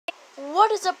What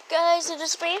is up, guys? It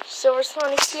is me, Silver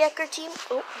Sonic Hacker Team.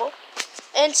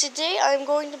 And today I'm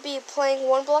going to be playing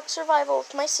One Block Survival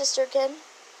with my sister again,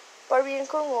 Barbie and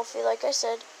Corn Wolfie, like I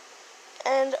said.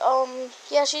 And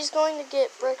yeah, she's going to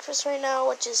get breakfast right now,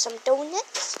 which is some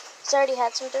donuts. She's already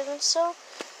had some donuts, so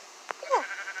yeah,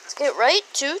 let's get right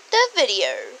to the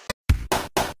video.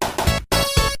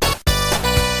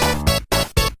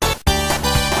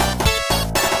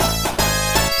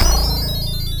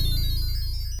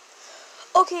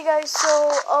 Okay guys,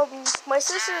 so my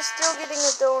sister is still getting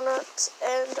a donut,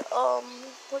 and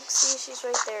let's see, she's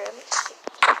right there.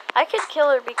 I could kill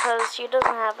her because she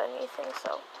doesn't have anything,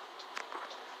 so.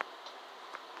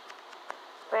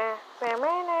 Wait,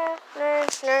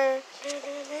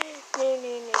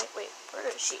 where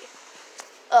is she?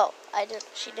 Oh,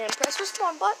 she didn't press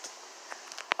respawn, but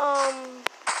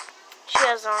she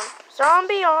has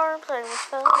zombie arms. I almost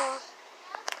fell off.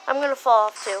 I'm gonna fall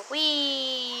off too.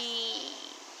 Whee!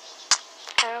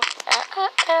 Okay, I'm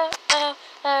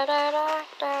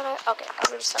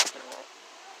gonna stop in a minute.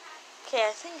 Okay,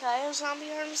 I think I have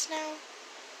zombie arms now.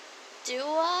 Do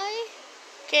I?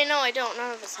 Okay, no, I don't.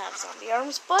 None of us have zombie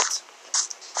arms, but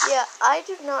yeah, I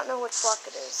do not know which block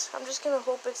it is. I'm just gonna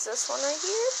hope it's this one right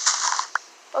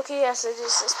here. Okay, yes, it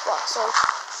is this block. So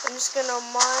I'm just gonna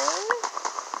mine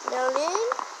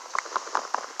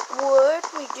wood.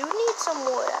 We do need some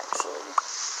wood, actually.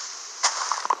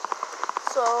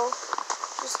 So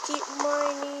just keep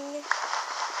mining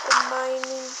and mining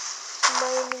and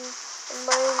mining and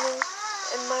mining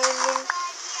and mining.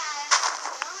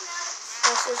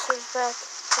 My sister's back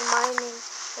and mining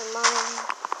and mining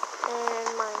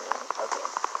and mining. Okay.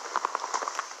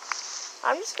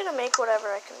 I'm just gonna make whatever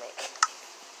I can make.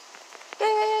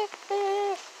 Yeah.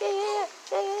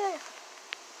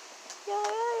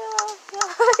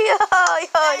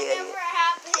 That never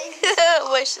happened.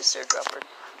 My sister dropped her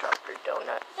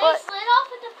donut. They slid off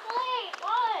of the plate.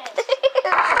 What?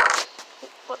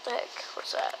 What the heck?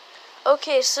 What's that?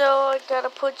 Okay, so I gotta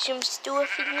put some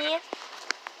stuff in here.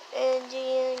 And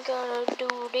then gotta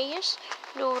do this,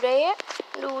 do that,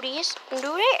 do this, and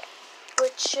do that.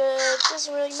 Which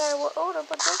doesn't really matter what order,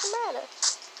 but doesn't matter.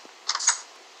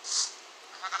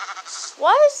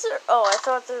 Why is there... Oh, I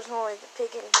thought there was only the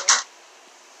pig in here.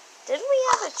 Didn't we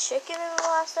have a chicken in the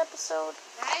last episode?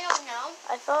 I don't know.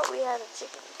 I thought we had a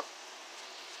chicken.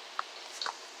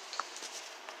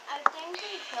 I think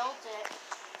we killed it.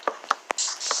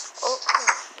 Oh,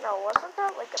 no, wasn't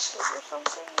that like a pig or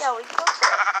something? Yeah, we killed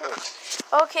that pig.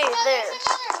 Okay, no, there. There's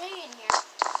another pig in here.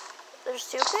 There's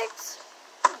two pigs?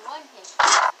 One pig.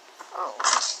 Oh,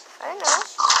 I know.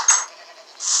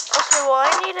 Okay, well, I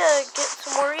need to get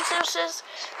some more resources.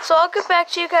 So I'll get back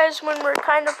to you guys when we're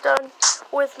kind of done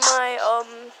with my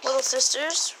little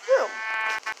sister's room.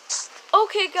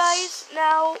 Okay, guys,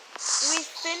 now we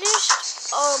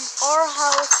finished our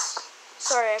house.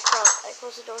 Sorry, I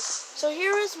closed the door. So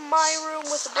here is my room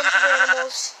with a bunch of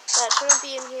animals that shouldn't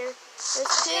be in here.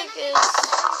 This pig is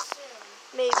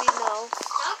maybe no.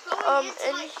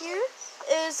 And here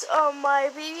is my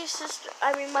baby sister.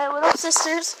 I mean my little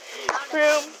sister's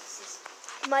room.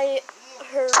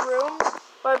 Her room.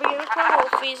 Barbie and Corn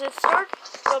Wolfie's. It's dark,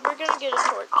 but we're gonna get a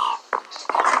torch.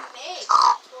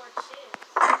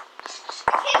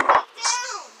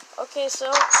 Okay,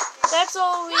 so that's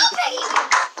all we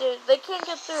did. They can't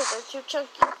get through, they're too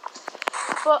chunky.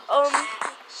 But,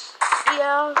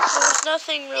 yeah, there's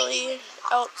nothing really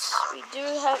else. We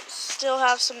do still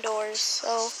have some doors,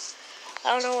 so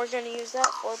I don't know what we're going to use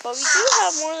that for. But we do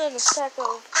have more than a stack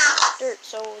of dirt,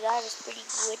 so that is pretty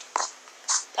good.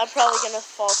 I'm probably going to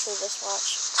fall through this,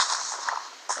 watch.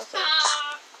 Okay.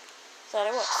 That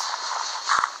it was.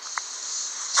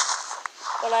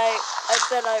 But I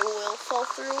bet I will fall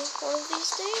through one of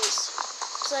these days.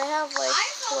 Because I have like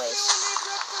twice.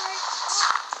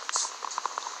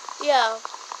 Yeah.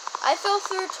 I fell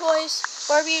through twice.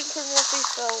 Barbie and Corn Wolfie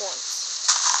fell once.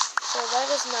 So that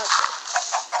is not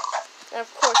good. And of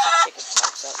course the chicken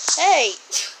pops up. Hey!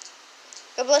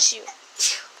 God bless you.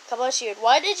 God bless you.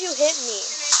 Why did you hit me?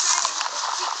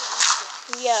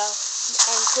 Yeah.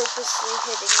 I'm purposely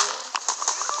hitting you.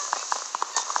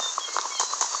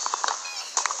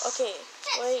 Okay,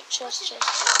 wait, chest.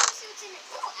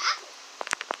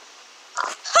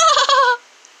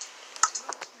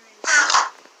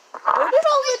 Where did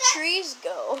all the trees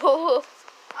go? Remember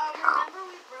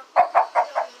we broke them? We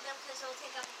don't need them because they'll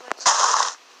take up a bunch of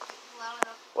loud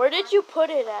enough. Where did you put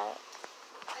it at?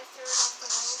 I threw it off the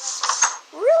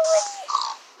wall. Really?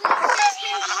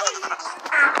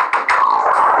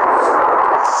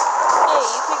 Hey,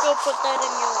 you could go put that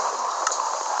in your room.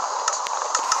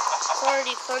 It's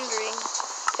already thundering.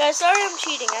 Guys, sorry I'm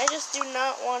cheating. I just do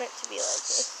not want it to be like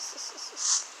this.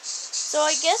 So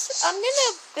I guess I'm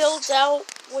gonna build out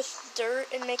with dirt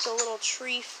and make a little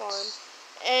tree farm.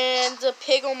 And the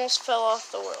pig almost fell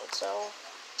off the world, so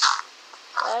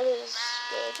that is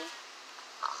good.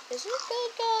 Is it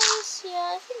good, guys?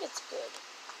 Yeah, I think it's good.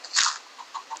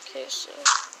 Okay, so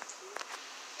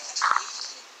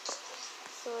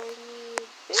I need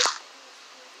boop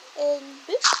and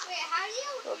boop. Wait, how do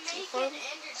you make an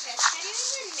ender chest? Can you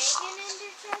even make an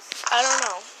ender chest? I don't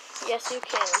know. Yes, you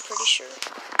can. I'm pretty sure.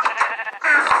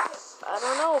 I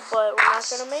don't know, but we're not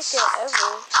gonna make it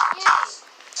ever. Yay.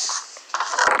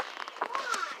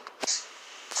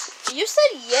 You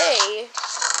said yay. I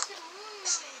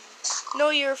said, No,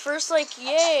 you were first like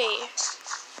yay.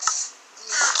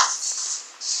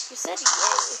 You said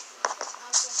yay.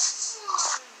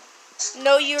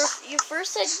 No, you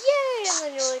first said yay, and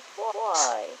then you're like,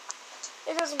 why?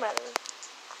 It doesn't matter.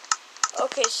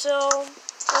 Okay, so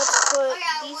let's put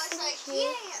these in here.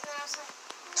 yay, and then I was like,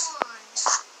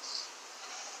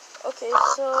 Okay,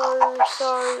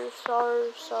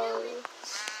 sorry.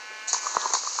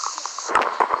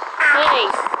 Hey!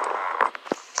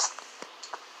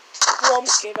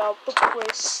 Won't get out the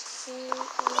place.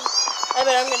 I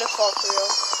bet I'm gonna fall through.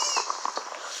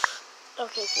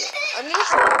 Okay, here. I'm gonna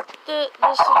put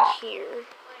this in here.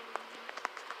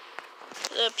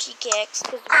 The pickaxe,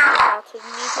 because we have to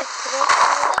need to put it.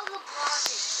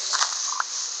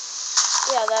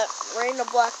 Yeah, that random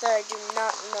block that I do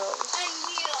not know.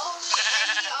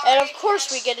 And of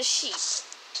course we get a sheep.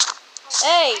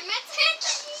 Hey!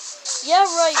 Yeah,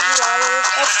 right, you liar.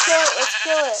 Let's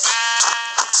kill it.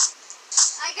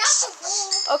 I got the wool.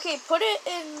 Okay, put it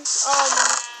in,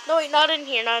 no wait, not in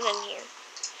here.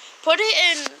 Put it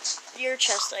in your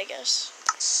chest, I guess.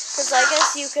 Because I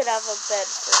guess you could have a bed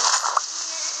first.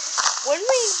 When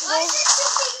we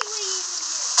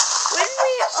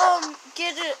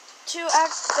get it to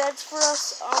act beds for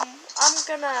us, I'm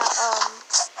gonna,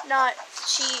 not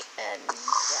cheat and, yeah.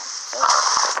 So,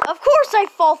 of course I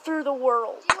fall through the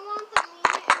world. Do you want the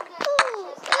meat and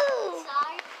the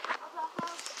inside of the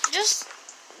house? Just,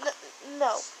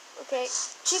 no, okay.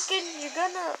 Chicken, you're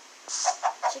gonna,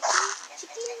 chicken.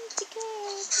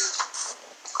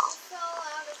 So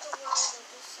out of the world of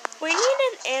this side. We need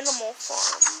an animal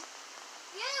farm.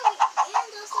 Yeah, and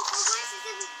also for horses if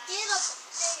we get a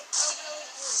really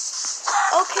good.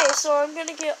 Okay, so I'm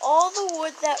gonna get all the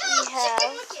wood that we have.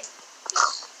 Chicken.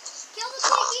 Kill the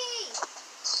piggy.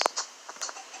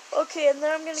 Okay, and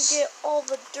then I'm gonna get all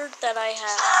the dirt that I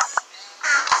have.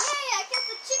 Yay, I get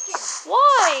the chicken.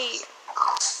 Why?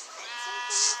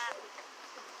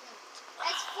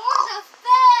 It's for the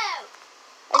food.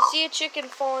 I see a chicken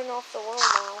falling off the wall now.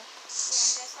 Yeah,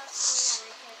 that's not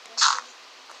something that I can.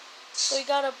 So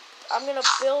I'm gonna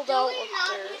build out with not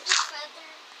dirt. use the feather?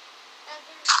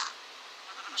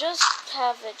 Just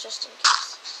have it just in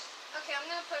case. Okay, I'm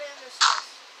gonna put it in this chest.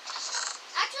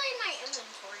 Actually, in my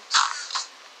inventory.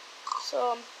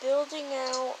 So I'm building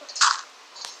out.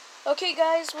 Okay,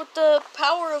 guys, with the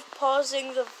power of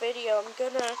pausing the video, I'm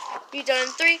gonna be done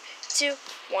in 3, 2,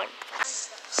 1.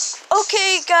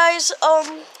 Okay, guys,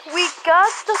 we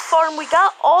got the farm. We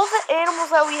got all the animals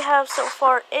that we have so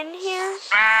far in here.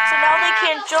 So now they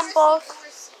can't jump off.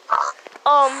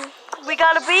 We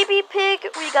got a baby pig,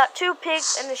 we got 2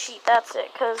 pigs, and a sheep. That's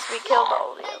it, because we killed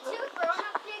all the others. 2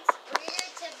 grown-up pigs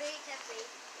breeded to be happy.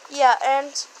 Yeah,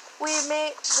 and we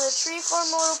made the tree farm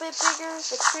a little bit bigger.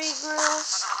 The tree grew.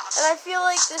 And I feel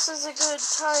like this is a good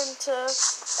time to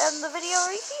end the video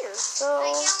right here. So I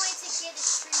can't wait to get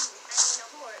a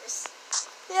horse.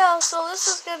 yeah, so this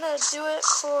is gonna do it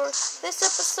for this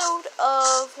episode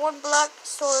of One Black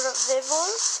Sword of Vivor.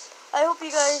 I hope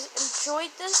you guys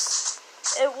enjoyed this.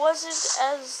 It wasn't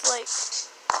as like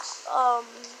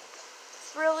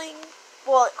thrilling.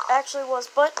 Well, it actually was,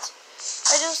 but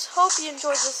I just hope you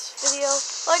enjoyed this video.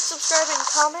 Like, subscribe, and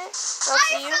comment. I'll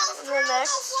see you in the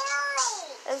next.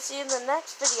 And see you in the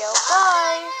next video.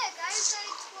 Bye. Heck, I said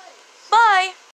it twice. Bye.